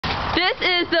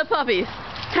This is the puppies.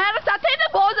 Hannah, stop taking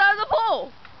the balls out of the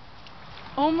pool.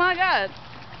 Oh my god.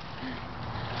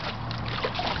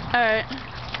 Alright.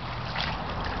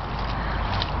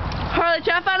 Harley,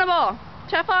 try to find a ball.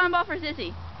 Try to find a ball for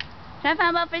Sissy. Try to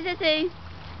find a ball for Sissy.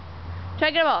 Try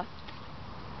to get a ball.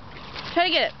 Try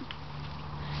to get it.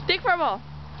 Dig for a ball.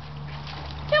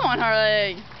 Come on,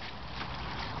 Harley.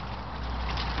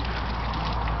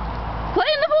 Play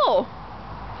in the pool.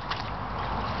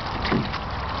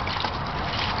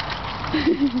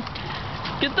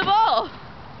 Get the ball.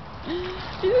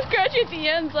 He's scratching at the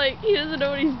ends like he doesn't know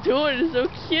what he's doing. It's so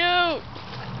cute.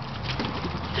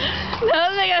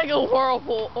 Now they gotta go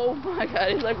whirlpool. Oh my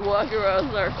god, he's like walking around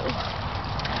in circles.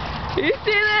 You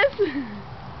see this?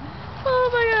 Oh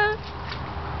my god.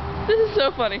 This is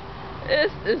so funny.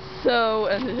 This is so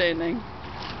entertaining.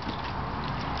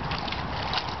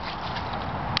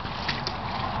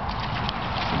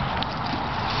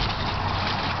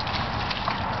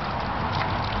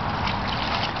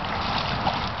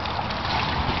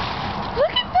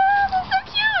 Look at that! That's so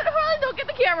cute! Harley, don't get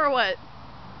the camera wet.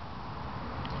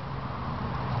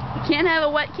 You can't have a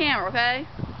wet camera, okay?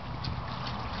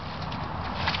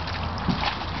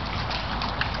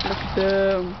 Look at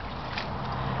them.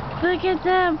 Look at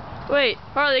them. Wait,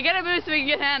 Harley, get a boost so we can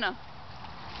get Hannah.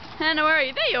 Hannah, where are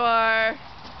you? There you are.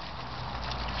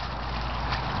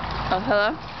 Oh,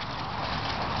 hello?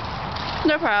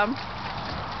 No problem.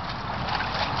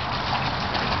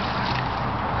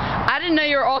 I didn't know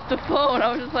you were off the phone.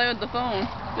 I was just playing with the phone,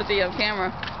 with the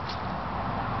camera.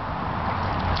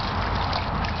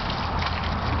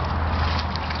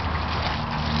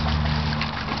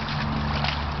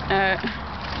 Alright.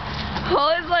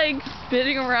 Holly's like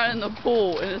spinning around in the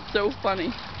pool and it's so funny.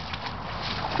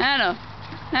 Hannah.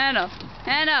 Hannah.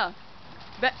 Hannah.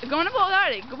 Go in the pool with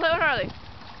Harley. Go play with Harley.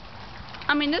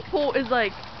 I mean, this pool is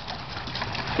like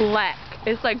black.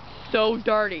 It's like so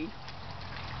dirty.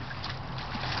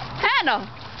 Hannah.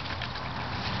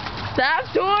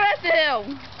 Stop doing that to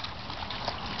him.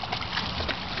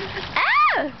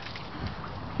 Ah!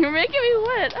 You're making me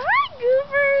wet. Hi,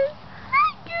 Goofers.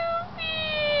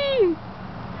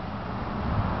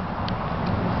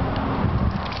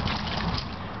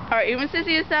 Alright, you want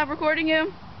Sissy to stop recording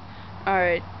you?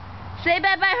 Alright. Say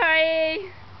bye-bye,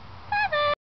 Harley.